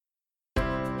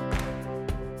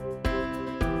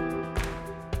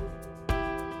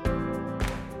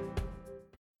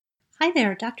Hi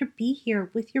there, Dr. B here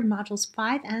with your Modules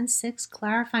 5 and 6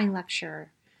 clarifying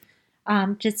lecture.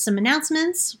 Just some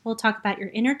announcements. We'll talk about your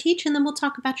InnerTeach and then we'll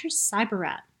talk about your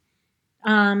CyberRat.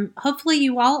 Hopefully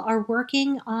you all are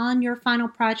working on your final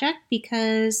project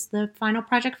because the final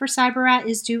project for CyberRat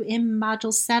is due in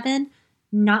Module 7,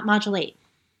 not Module 8.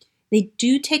 They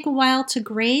do take a while to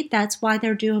grade. That's why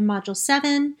they're due in Module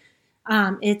 7.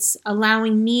 It's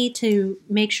allowing me to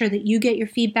make sure that you get your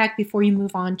feedback before you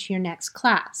move on to your next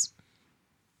class.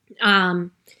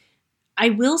 I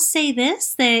will say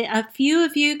this, that a few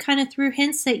of you kind of threw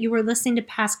hints that you were listening to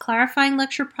past clarifying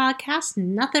lecture podcasts.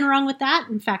 Nothing wrong with that.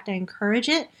 In fact, I encourage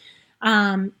it,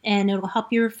 and it'll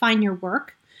help you refine your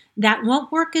work. That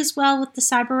won't work as well with the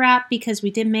CyberRat because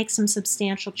we did make some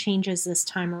substantial changes this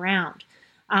time around.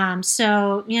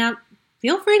 So,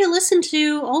 feel free to listen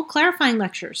to old clarifying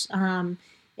lectures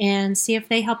and see if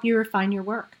they help you refine your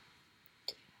work.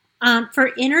 For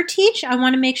InnerTeach, I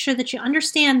want to make sure that you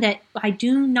understand that I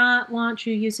do not want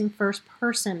you using first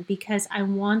person because I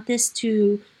want this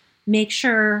to make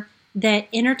sure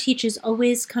that InnerTeach is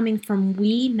always coming from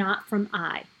we, not from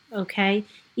I, okay?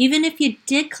 Even if you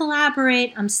did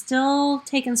collaborate, I'm still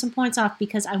taking some points off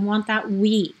because I want that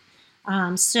we.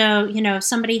 So, if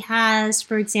somebody has,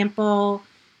 for example,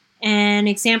 an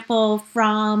example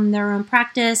from their own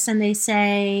practice and they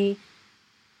say,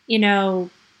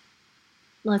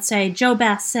 let's say Joe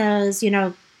Beth says,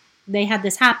 they had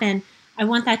this happen. I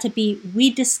want that to be, we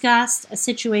discussed a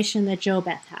situation that Joe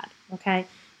Beth had, okay?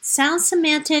 Sounds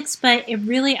semantics, but I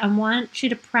want you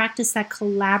to practice that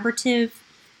collaborative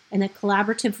and the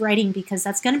collaborative writing because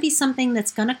that's going to be something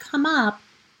that's going to come up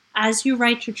as you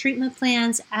write your treatment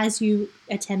plans, as you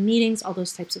attend meetings, all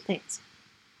those types of things.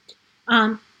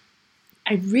 I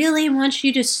really want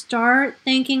you to start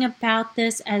thinking about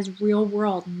this as real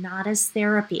world, not as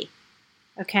therapy.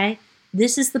 Okay,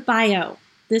 this is the bio.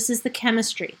 This is the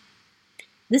chemistry.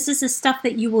 This is the stuff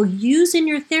that you will use in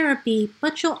your therapy,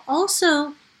 but you'll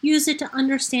also use it to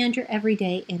understand your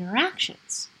everyday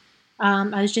interactions.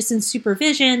 I was just in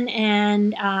supervision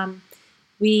and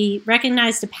we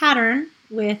recognized a pattern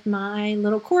with my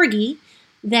little corgi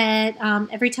that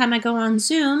every time I go on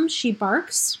Zoom, she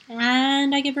barks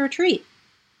and I give her a treat.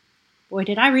 Boy,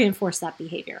 did I reinforce that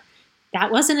behavior.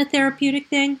 That wasn't a therapeutic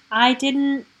thing. I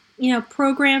didn't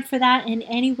program for that in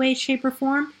any way, shape, or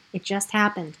form. It just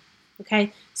happened.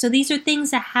 Okay, so these are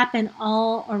things that happen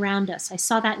all around us. I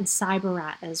saw that in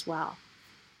CyberRat as well.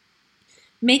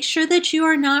 Make sure that you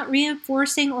are not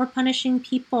reinforcing or punishing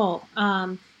people.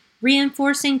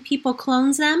 Reinforcing people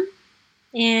clones them,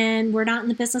 and we're not in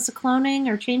the business of cloning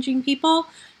or changing people.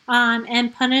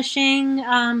 And punishing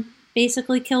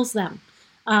basically kills them.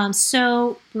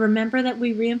 So remember that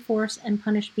we reinforce and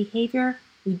punish behavior.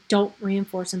 We don't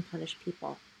reinforce and punish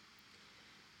people.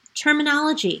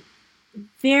 Terminology.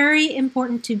 Very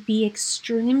important to be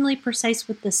extremely precise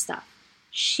with this stuff.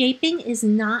 Shaping is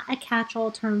not a catch-all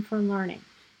term for learning.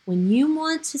 When you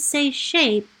want to say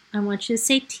shape, I want you to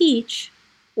say teach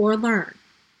or learn.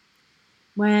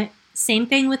 Same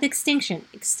thing with extinction.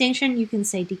 Extinction, you can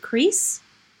say decrease,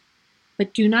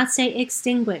 but do not say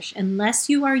extinguish unless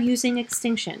you are using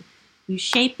extinction. Use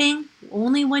shaping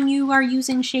only when you are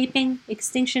using shaping,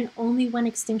 extinction only when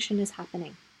extinction is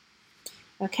happening.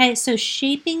 Okay, so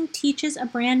shaping teaches a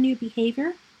brand new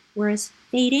behavior, whereas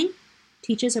fading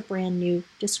teaches a brand new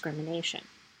discrimination.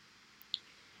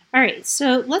 All right,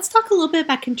 so let's talk a little bit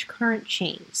about concurrent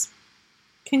chains.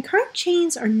 Concurrent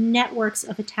chains are networks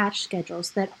of attached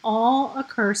schedules that all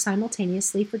occur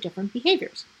simultaneously for different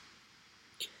behaviors.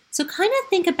 So kind of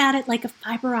think about it like a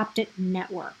fiber optic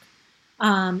network.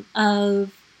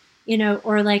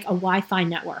 Or like a Wi-Fi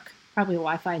network. Probably a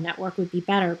Wi-Fi network would be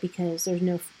better because there's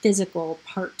no physical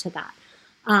part to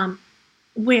that.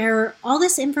 Where all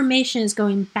this information is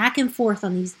going back and forth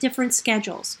on these different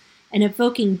schedules and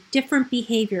evoking different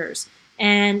behaviors.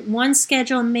 And one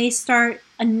schedule may start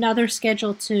another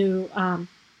schedule to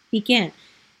begin.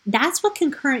 That's what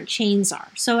concurrent chains are.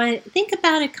 So I think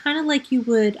about it kind of like you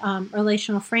would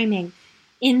relational framing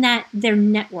in that they're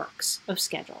networks of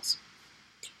schedules.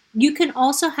 You can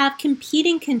also have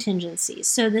competing contingencies.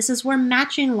 So this is where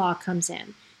matching law comes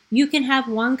in. You can have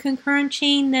one concurrent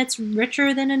chain that's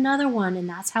richer than another one, and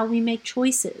that's how we make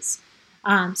choices.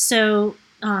 It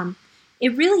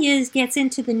really gets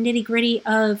into the nitty-gritty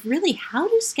of really how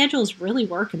do schedules really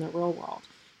work in the real world?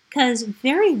 Because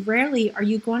very rarely are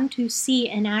you going to see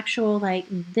an actual,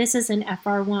 this is an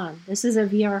FR1, this is a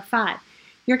VR5.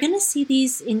 You're going to see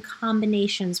these in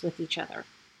combinations with each other.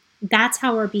 That's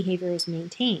how our behavior is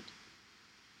maintained.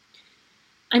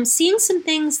 I'm seeing some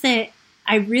things that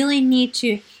I really need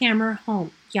to hammer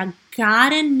home. You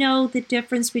gotta know the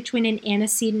difference between an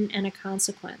antecedent and a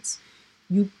consequence.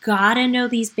 You gotta know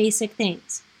these basic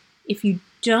things. If you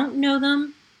don't know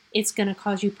them, it's going to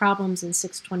cause you problems in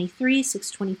 623,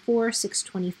 624,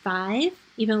 625,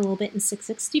 even a little bit in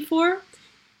 664.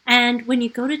 And when you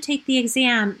go to take the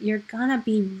exam, you're going to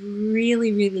be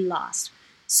really, really lost.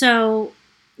 So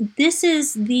this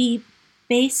is the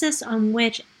basis on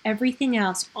which everything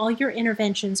else, all your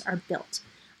interventions are built.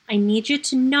 I need you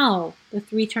to know the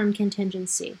three-term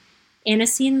contingency.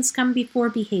 Antecedents come before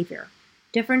behavior.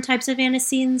 Different types of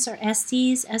antecedents are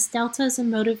SDs, S-deltas,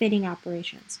 and motivating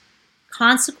operations.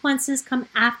 Consequences come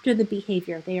after the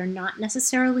behavior. They are not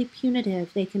necessarily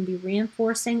punitive. They can be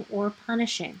reinforcing or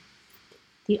punishing.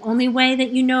 The only way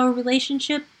that you know a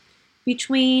relationship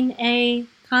between a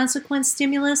consequence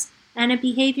stimulus and a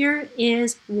behavior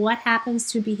is what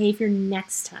happens to behavior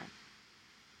next time.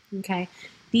 Okay?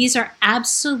 These are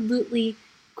absolutely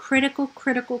critical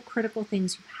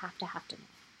things you have to know.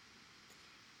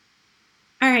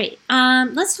 All right,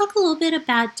 let's talk a little bit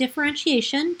about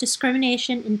differentiation,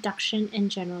 discrimination, induction, and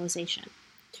generalization.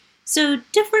 So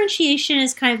differentiation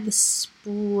is kind of the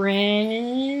spread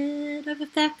of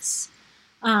effects.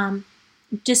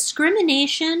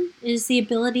 Discrimination is the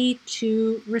ability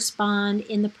to respond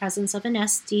in the presence of an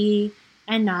SD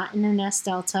and not in an S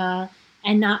delta,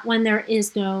 and not when there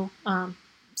is no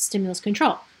stimulus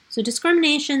control. So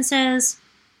discrimination says,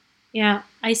 yeah,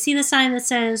 I see the sign that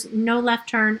says no left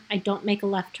turn, I don't make a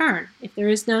left turn. If there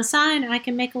is no sign, I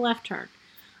can make a left turn.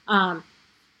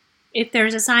 If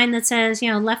there's a sign that says,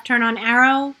 left turn on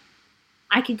arrow,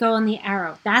 I could go on the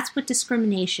arrow. That's what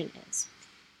discrimination is.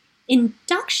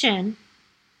 Induction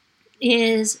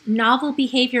is novel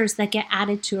behaviors that get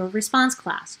added to a response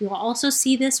class. You'll also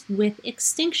see this with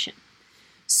extinction.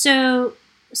 So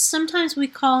sometimes we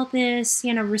call this,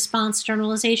 response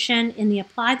generalization in the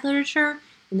applied literature.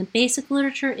 In the basic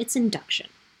literature, it's induction.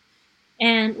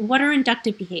 And what are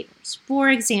inductive behaviors? For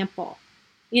example,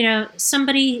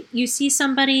 you see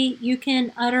somebody, you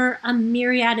can utter a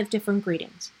myriad of different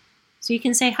greetings. So you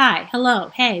can say hi, hello,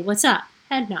 hey, what's up,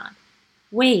 head nod,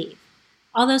 wave,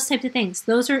 all those types of things.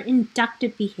 Those are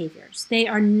inductive behaviors. They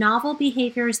are novel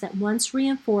behaviors that once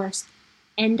reinforced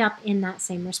end up in that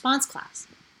same response class.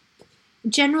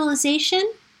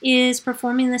 Generalization is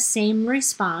performing the same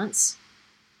response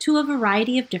to a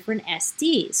variety of different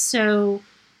SDs. So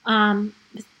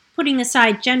putting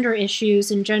aside gender issues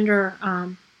and gender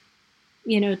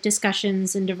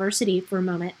discussions and diversity for a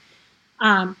moment,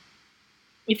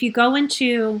 if you go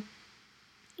into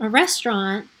a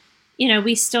restaurant,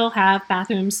 we still have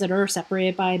bathrooms that are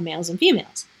separated by males and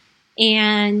females.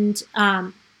 And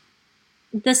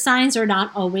the signs are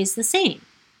not always the same.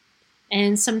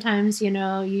 And sometimes,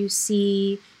 you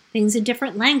see things in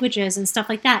different languages and stuff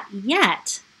like that.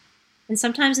 Yet, and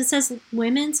sometimes it says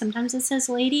women, sometimes it says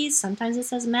ladies, sometimes it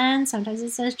says men, sometimes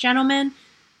it says gentlemen.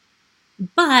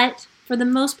 But for the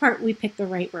most part, we pick the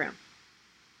right room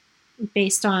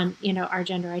based on, our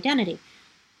gender identity.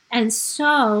 And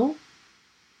so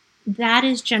that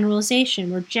is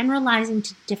generalization. We're generalizing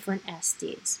to different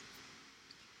SDs.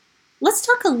 Let's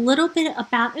talk a little bit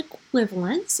about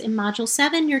equivalence. In Module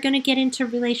 7, you're going to get into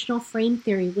relational frame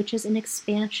theory, which is an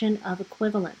expansion of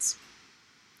equivalence.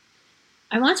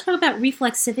 I want to talk about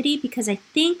reflexivity because I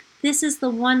think this is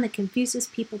the one that confuses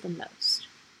people the most.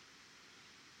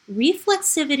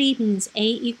 Reflexivity means A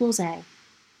equals A.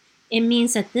 It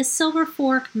means that this silver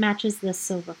fork matches this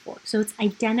silver fork. So it's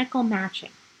identical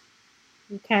matching.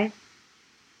 Okay?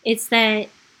 It's that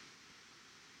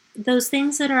those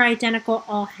things that are identical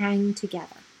all hang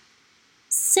together.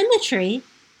 Symmetry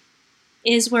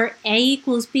is where A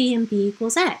equals B and B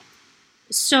equals A.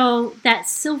 So that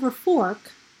silver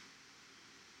fork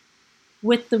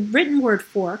with the written word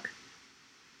fork,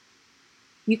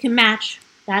 you can match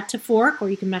that to fork, or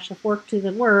you can match the fork to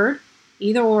the word.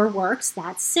 Either or works.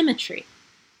 That's symmetry.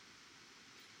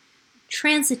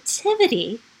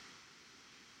 Transitivity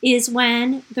is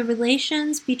when the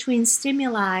relations between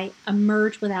stimuli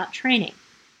emerge without training.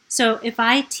 So if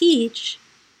I teach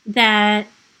that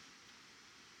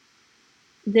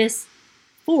this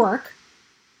fork,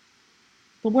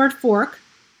 the word fork,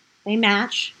 they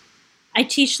match. I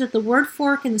teach that the word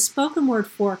fork and the spoken word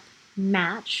fork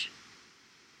match.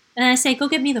 And I say, go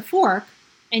get me the fork,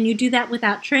 and you do that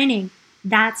without training.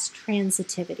 That's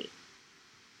transitivity.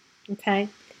 Okay?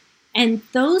 And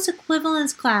those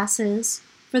equivalence classes,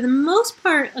 for the most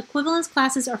part, equivalence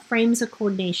classes are frames of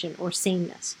coordination or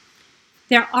sameness.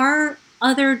 There are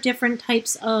other different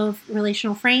types of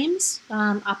relational frames,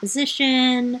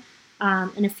 opposition,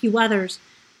 and a few others,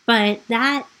 but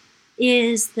that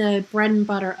is the bread and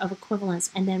butter of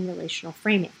equivalence and then relational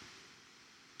framing.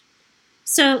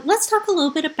 So let's talk a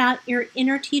little bit about your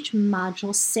InnerTeach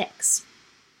Module 6.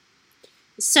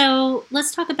 So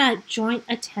let's talk about joint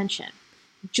attention.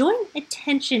 Joint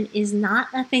attention is not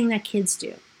a thing that kids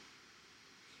do.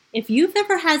 If you've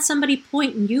ever had somebody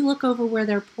point and you look over where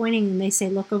they're pointing and they say,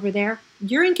 look over there,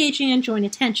 you're engaging in joint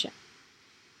attention.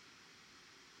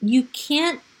 You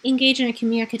can't engage in a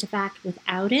communicative act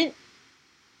without it,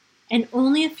 and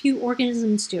only a few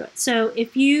organisms do it. So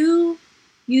if you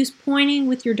use pointing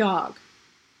with your dog,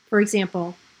 for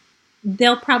example,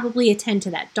 they'll probably attend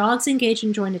to that. Dogs engage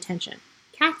in joint attention.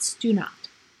 Cats do not.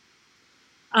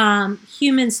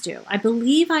 Humans do. I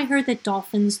believe I heard that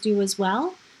dolphins do as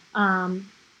well.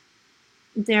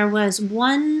 There was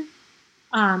one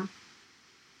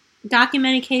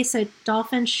documented case that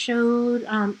dolphins showed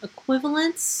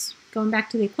equivalence, going back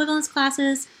to the equivalence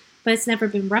classes, but it's never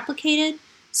been replicated.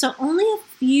 So only a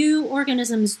few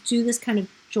organisms do this kind of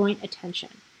joint attention.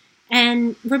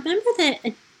 And remember that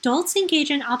adults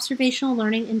engage in observational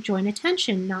learning and joint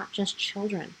attention, not just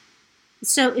children.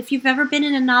 So if you've ever been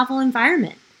in a novel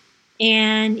environment,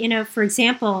 and, for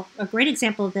example, a great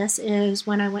example of this is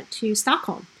when I went to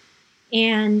Stockholm,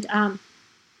 and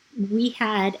we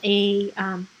had a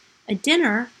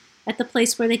dinner at the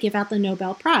place where they give out the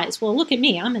Nobel Prize. Well, look at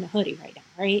me. I'm in a hoodie right now,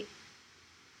 right?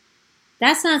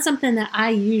 That's not something that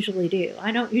I usually do.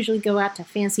 I don't usually go out to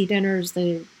fancy dinners,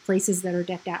 the places that are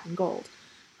decked out in gold.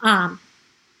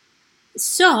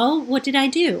 So what did I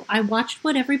do? I watched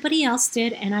what everybody else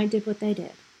did, and I did what they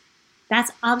did.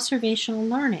 That's observational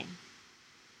learning.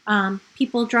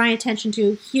 People drawing attention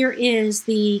to, here is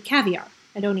the caviar.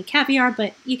 I don't eat caviar,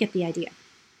 but you get the idea.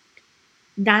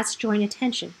 That's joint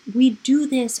attention. We do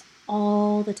this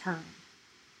all the time.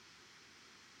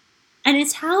 And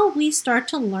it's how we start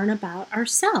to learn about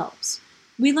ourselves.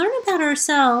 We learn about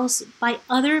ourselves by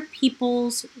other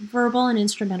people's verbal and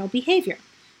instrumental behavior.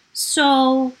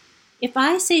 So if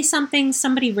I say something,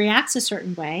 somebody reacts a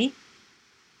certain way,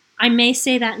 I may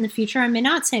say that in the future, I may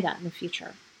not say that in the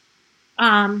future.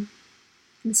 And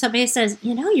somebody says,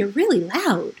 you're really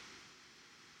loud.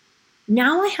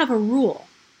 Now I have a rule.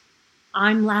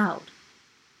 I'm loud.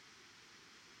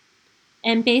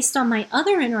 And based on my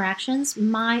other interactions,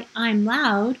 my I'm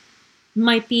loud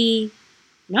might be,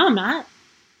 no, I'm not.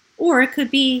 Or it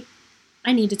could be,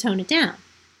 I need to tone it down.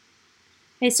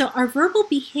 Okay, so our verbal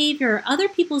behavior, other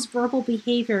people's verbal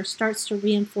behavior starts to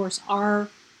reinforce our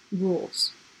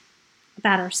rules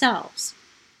about ourselves.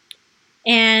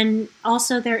 And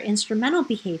also their instrumental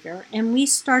behavior. And we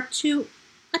start to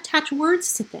attach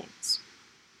words to things.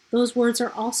 Those words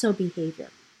are also behavior.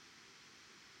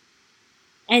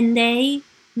 And they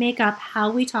make up how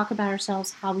we talk about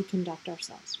ourselves, how we conduct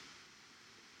ourselves.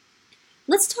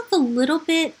 Let's talk a little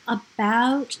bit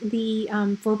about the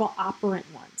verbal operant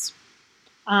ones.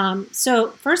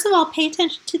 So first of all, pay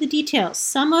attention to the details.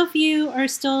 Some of you are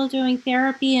still doing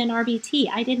therapy and RBT.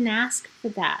 I didn't ask for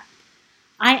that.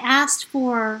 I asked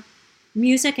for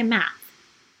music and math.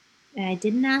 And I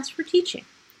didn't ask for teaching.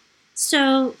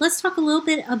 So let's talk a little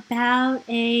bit about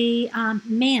a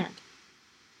man.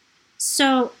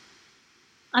 So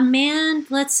a man,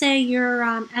 let's say you're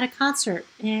at a concert,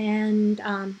 and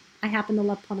I happen to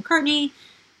love Paul McCartney.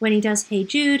 When he does Hey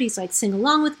Jude, he's like, sing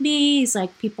along with me. He's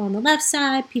like, people on the left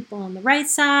side, people on the right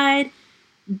side.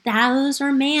 Those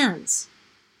are mans,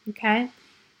 okay?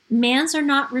 Mans are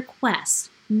not requests.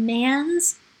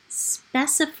 Mans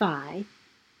specify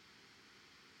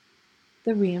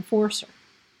the reinforcer.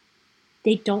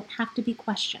 They don't have to be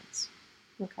questions,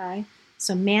 okay?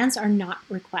 So mans are not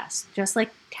requests, just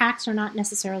like tacks are not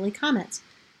necessarily comments.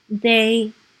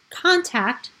 They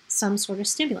contact some sort of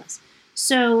stimulus.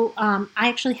 So I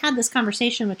actually had this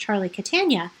conversation with Charlie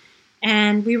Catania,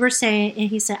 and we were saying, and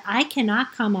he said, I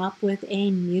cannot come up with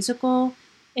a musical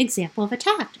example of a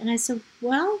tact. And I said,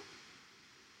 well,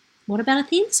 what about a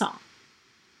theme song?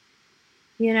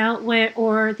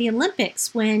 Or the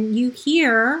Olympics, when you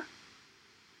hear,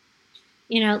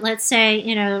 let's say,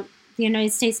 the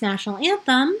United States national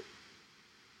anthem,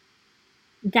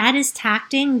 that is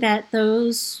tacting that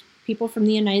those people from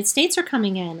the United States are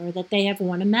coming in, or that they have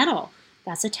won a medal.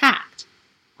 That's a tact.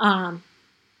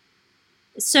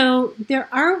 So there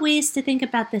are ways to think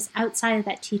about this outside of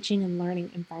that teaching and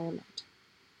learning environment.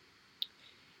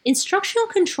 Instructional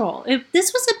control. If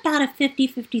this was about a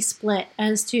 50-50 split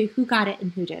as to who got it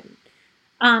and who didn't.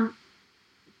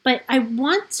 But I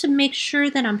want to make sure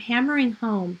that I'm hammering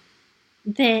home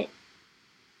that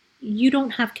you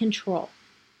don't have control.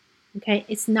 Okay?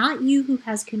 It's not you who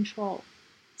has control.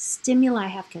 Stimuli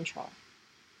have control.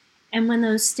 And when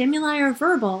those stimuli are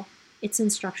verbal, it's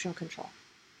instructional control.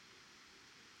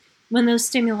 When those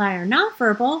stimuli are not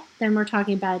verbal, then we're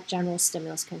talking about general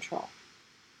stimulus control.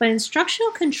 But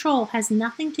instructional control has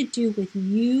nothing to do with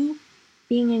you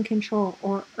being in control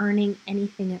or earning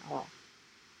anything at all.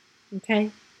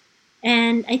 Okay?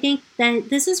 And I think that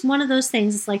this is one of those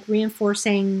things, it's like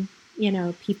reinforcing,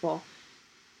 people.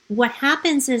 What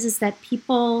happens is that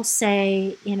people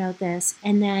say, this,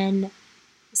 and then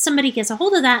somebody gets a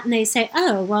hold of that and they say,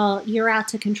 oh, well, you're out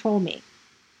to control me.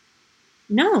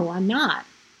 No, I'm not.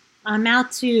 I'm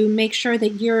out to make sure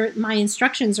that my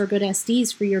instructions are good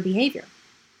SDs for your behavior.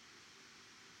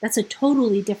 That's a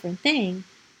totally different thing,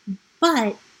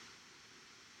 but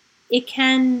it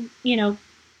can,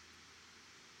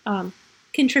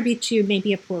 contribute to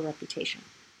maybe a poor reputation.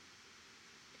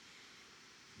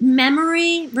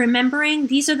 Memory, remembering,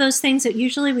 these are those things that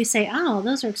usually we say, oh,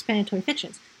 those are explanatory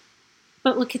fictions.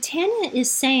 But what Catania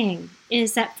is saying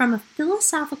is that from a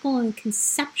philosophical and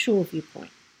conceptual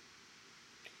viewpoint,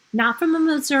 not from an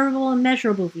observable and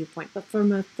measurable viewpoint, but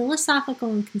from a philosophical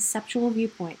and conceptual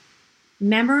viewpoint,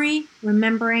 memory,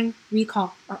 remembering,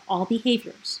 recall are all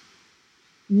behaviors.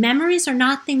 Memories are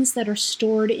not things that are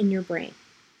stored in your brain.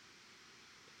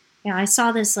 I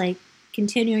saw this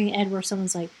continuing ed where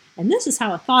someone's like, and this is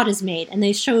how a thought is made. And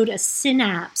they showed a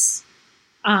synapse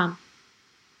throwing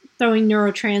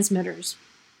neurotransmitters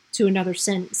to another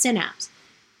synapse.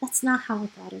 That's not how a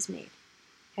thought is made.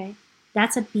 Okay?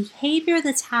 That's a behavior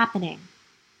that's happening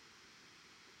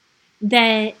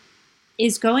that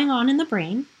is going on in the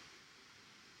brain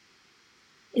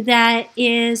that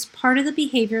is part of the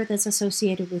behavior that's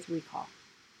associated with recall.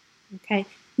 Okay?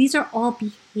 These are all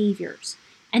behaviors.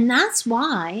 And that's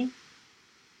why,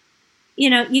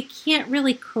 you can't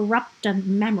really corrupt a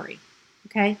memory.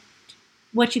 Okay?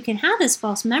 What you can have is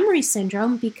false memory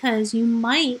syndrome because you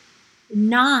might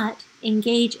not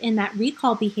engage in that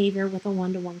recall behavior with a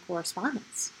one-to-one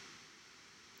correspondence.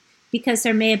 Because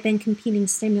there may have been competing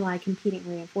stimuli, competing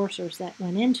reinforcers that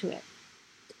went into it.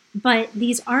 But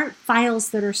these aren't files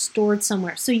that are stored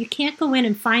somewhere. So you can't go in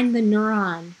and find the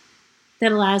neuron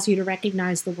that allows you to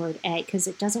recognize the word A, because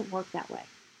it doesn't work that way.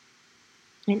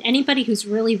 And anybody who's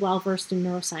really well-versed in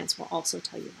neuroscience will also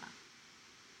tell you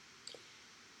that.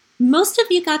 Most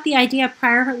of you got the idea of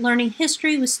prior learning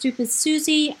history with Stupid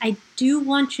Susie. I do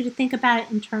want you to think about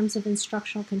it in terms of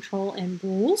instructional control and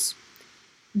rules.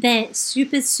 That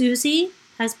Stupid Susie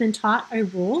has been taught a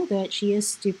rule that she is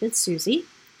Stupid Susie,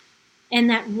 and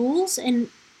that rules and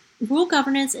rule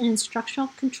governance and instructional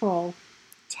control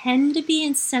tend to be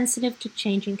insensitive to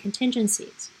changing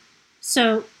contingencies.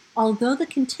 So, although the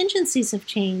contingencies have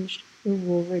changed, the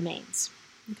rule remains.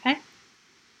 Okay?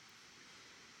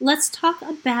 Let's talk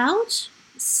about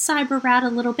CyberRat a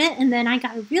little bit, and then I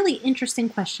got a really interesting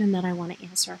question that I want to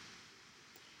answer.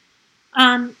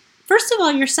 First of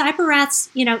all, your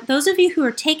CyberRats, those of you who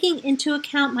are taking into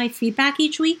account my feedback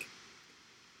each week,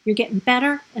 you're getting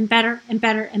better and better and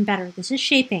better and better. This is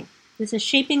shaping. This is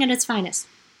shaping at its finest.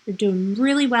 You're doing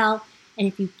really well, and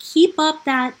if you keep up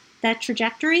that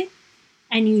trajectory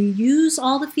and you use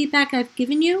all the feedback I've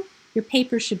given you, your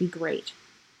papers should be great.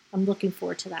 I'm looking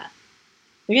forward to that.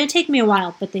 They're going to take me a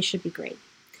while, but they should be great.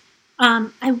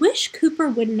 I wish Cooper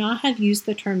would not have used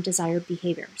the term desired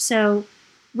behavior. So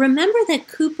remember that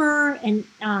Cooper and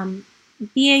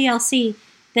BALC,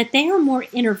 that they are more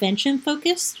intervention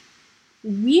focused.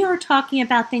 We are talking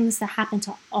about things that happen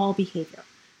to all behavior.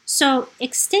 So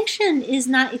extinction is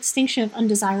not extinction of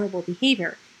undesirable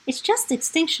behavior. It's just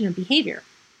extinction of behavior.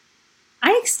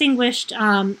 I extinguished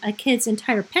a kid's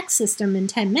entire PEC system in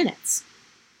 10 minutes.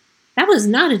 That was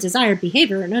not a desired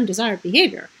behavior, an undesired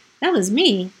behavior. That was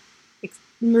me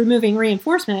removing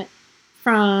reinforcement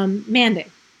from Mandy.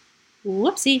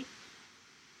 Whoopsie.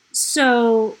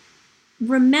 So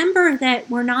remember that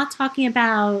we're not talking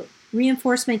about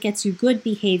reinforcement gets you good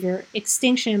behavior,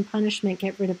 extinction and punishment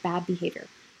get rid of bad behavior.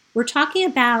 We're talking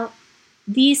about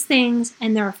these things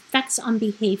and their effects on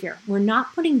behavior. We're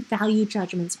not putting value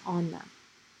judgments on them.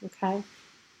 Okay?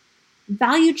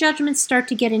 Value judgments start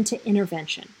to get into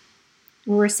intervention,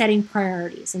 where we're setting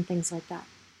priorities and things like that.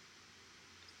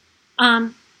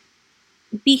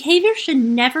 Behavior should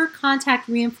never contact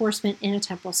reinforcement in a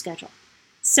temporal schedule.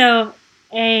 So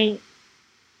a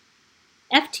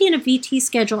FT and a VT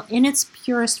schedule in its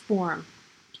purest form,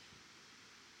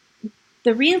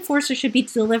 the reinforcer should be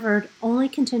delivered only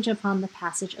contingent upon the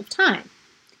passage of time.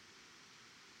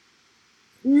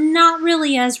 Not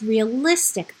really as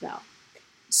realistic, though.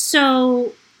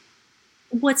 So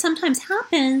what sometimes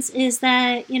happens is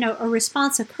that, a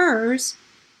response occurs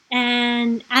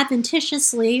and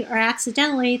adventitiously or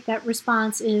accidentally that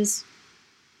response is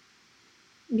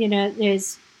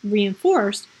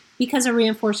reinforced because a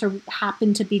reinforcer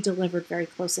happened to be delivered very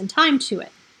close in time to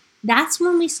it. That's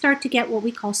when we start to get what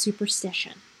we call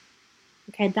superstition.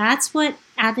 Okay, that's what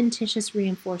adventitious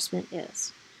reinforcement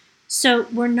is. So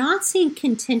we're not seeing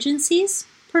contingencies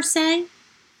per se,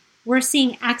 we're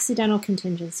seeing accidental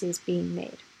contingencies being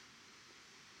made.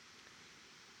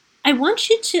 I want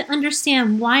you to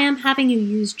understand why I'm having you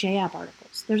use JAB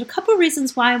articles. There's a couple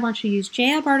reasons why I want you to use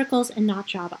JAB articles and not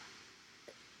Java.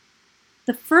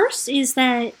 The first is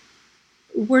that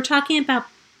we're talking about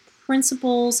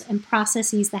principles and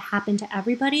processes that happen to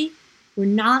everybody. We're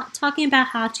not talking about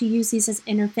how to use these as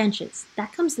interventions.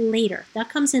 That comes later. That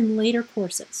comes in later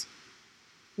courses.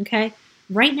 Okay?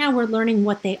 Right now we're learning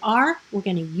what they are. We're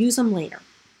going to use them later.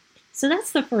 So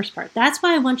that's the first part. That's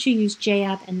why I want you to use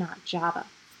JAB and not Java.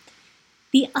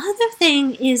 The other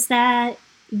thing is that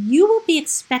you will be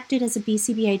expected as a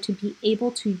BCBA to be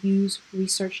able to use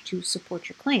research to support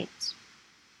your claims.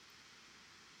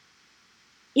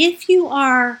 If you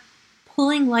are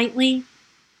pulling lightly,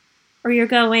 or you're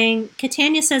going,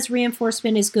 Catania says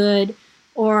reinforcement is good,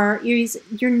 or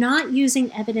you're not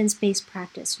using evidence-based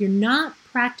practice. You're not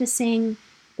practicing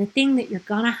the thing that you're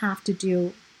going to have to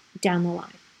do down the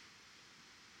line.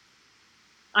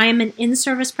 I am an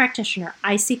in-service practitioner.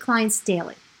 I see clients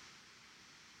daily.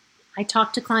 I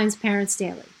talk to clients' parents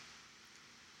daily.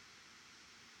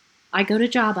 I go to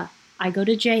Java. I go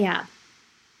to JAB.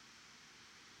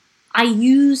 I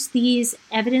use these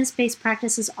evidence-based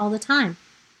practices all the time.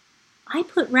 I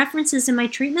put references in my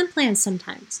treatment plans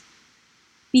sometimes.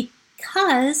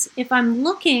 Because if I'm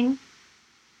looking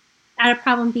at a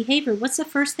problem behavior, what's the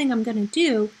first thing I'm going to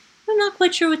do? I'm not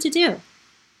quite sure what to do.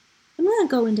 I'm going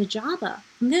to go into Java.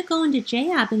 I'm going to go into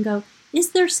JAB and go,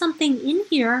 is there something in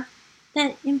here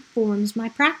that informs my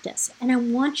practice? And I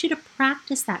want you to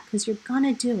practice that because you're going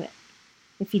to do it.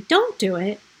 If you don't do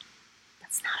it,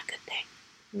 that's not a good thing.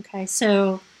 Okay,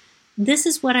 so this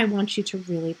is what I want you to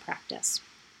really practice.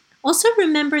 Also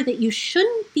remember that you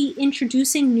shouldn't be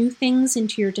introducing new things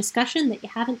into your discussion that you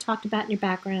haven't talked about in your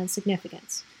background and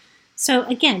significance. So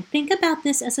again, think about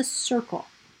this as a circle.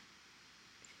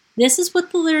 This is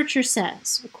what the literature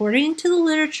says. According to the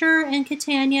literature and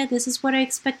Catania, this is what I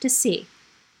expect to see.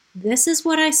 This is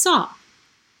what I saw.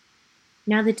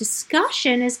 Now the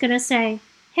discussion is going to say,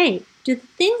 hey, do the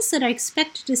things that I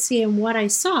expected to see and what I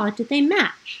saw, did they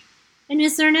match? And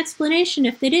is there an explanation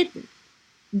if they didn't?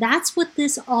 That's what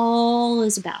this all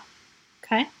is about,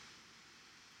 okay?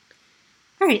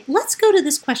 All right, let's go to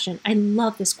this question. I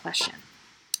love this question.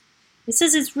 It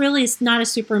says it's not a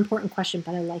super important question,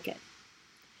 but I like it.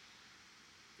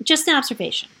 Just an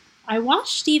observation. I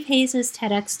watched Steve Hayes'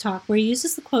 TEDx talk where he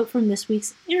uses the quote from this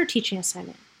week's inner teaching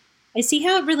assignment. I see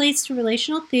how it relates to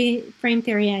relational frame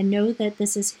theory, and I know that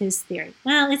this is his theory.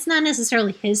 Well, it's not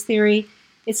necessarily his theory.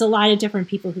 It's a lot of different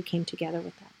people who came together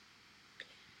with that.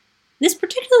 This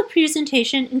particular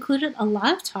presentation included a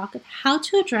lot of talk of how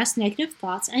to address negative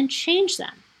thoughts and change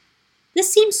them.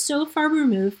 This seems so far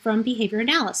removed from behavior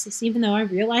analysis, even though I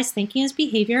realize thinking is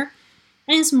behavior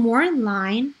and is more in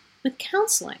line with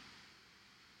counseling.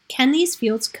 Can these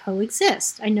fields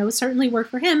coexist? I know it certainly worked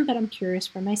for him, but I'm curious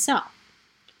for myself.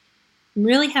 I'm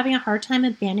really having a hard time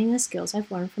abandoning the skills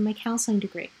I've learned from my counseling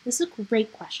degree. This is a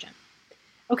great question.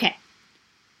 Okay,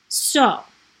 so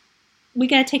we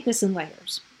got to take this in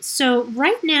layers. So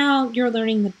right now you're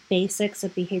learning the basics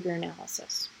of behavior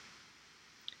analysis.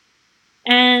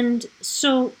 And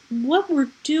so what we're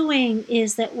doing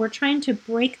is that we're trying to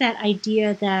break that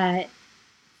idea that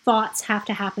thoughts have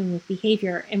to happen with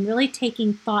behavior and really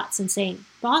taking thoughts and saying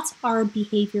thoughts are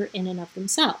behavior in and of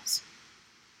themselves.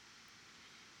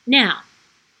 Now,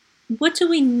 what do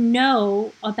we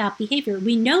know about behavior?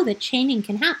 We know that chaining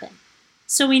can happen.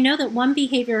 So we know that one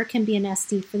behavior can be an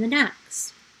SD for the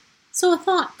next. So a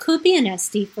thought could be an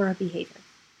SD for a behavior.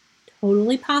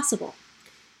 Totally possible.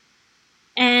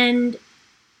 And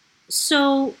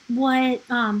so what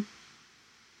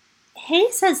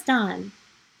Hayes has done,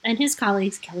 and his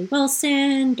colleagues, Kelly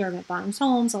Wilson, Dermot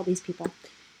Bonhams-Holmes, all these people,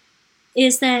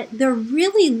 is that they're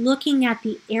really looking at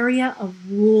the area of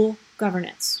rule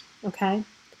governance, okay?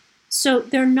 So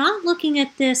they're not looking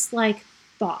at this like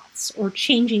thoughts or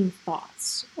changing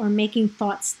thoughts or making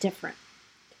thoughts different.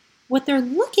 What they're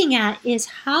looking at is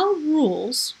how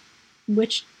rules,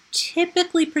 which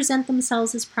typically present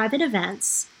themselves as private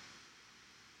events,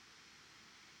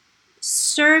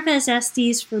 serve as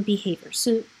SDs for behavior.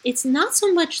 So it's not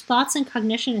so much thoughts and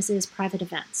cognition as it is private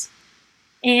events.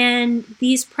 And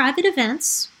these private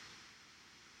events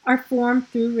are formed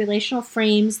through relational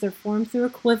frames, they're formed through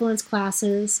equivalence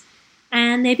classes,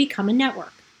 and they become a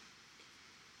network.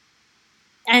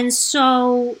 And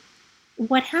so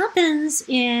what happens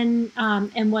and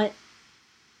what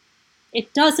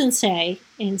it doesn't say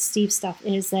in Steve's stuff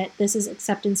is that this is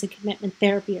acceptance and commitment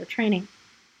therapy or training,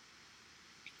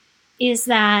 is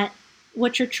that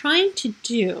what you're trying to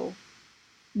do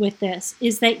with this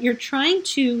is that you're trying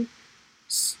to,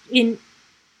 in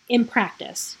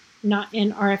practice, not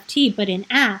in RFT, but in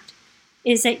ACT,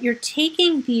 is that you're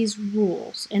taking these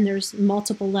rules, and there's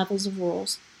multiple levels of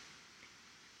rules,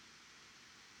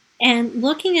 and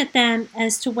looking at them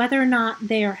as to whether or not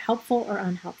they are helpful or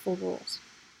unhelpful rules.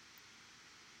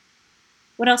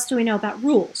 What else do we know about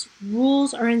rules?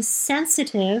 Rules are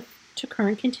insensitive to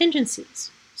current contingencies.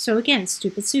 So again,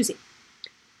 stupid Susie.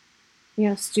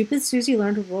 Stupid Susie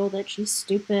learned a rule that she's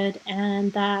stupid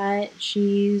and that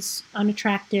she's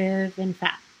unattractive and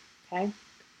fat. Okay.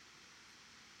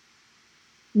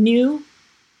 New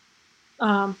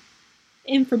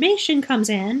information comes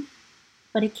in,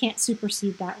 but it can't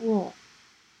supersede that rule.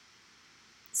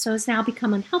 So it's now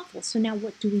become unhelpful. So now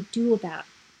what do we do about it?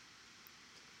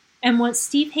 And what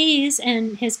Steve Hayes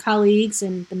and his colleagues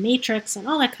and the Matrix and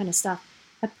all that kind of stuff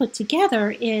have put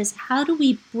together is, how do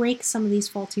we break some of these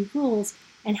faulty rules,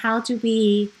 and how do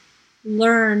we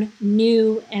learn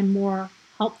new and more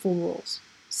helpful rules?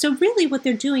 So really what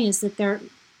they're doing is that they're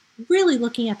really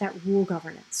looking at that rule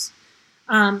governance.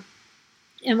 And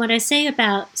what I say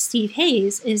about Steve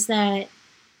Hayes is that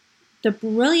the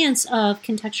brilliance of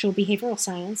contextual behavioral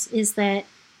science is that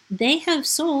they have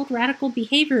sold radical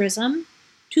behaviorism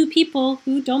to people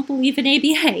who don't believe in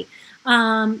ABA,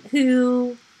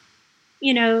 who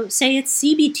say it's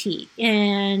CBT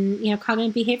and,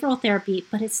 cognitive behavioral therapy,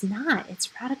 but it's not. It's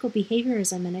radical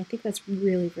behaviorism, and I think that's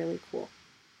really, really cool.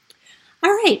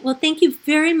 All right. Well, thank you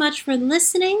very much for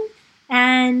listening,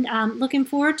 and looking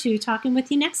forward to talking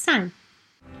with you next time.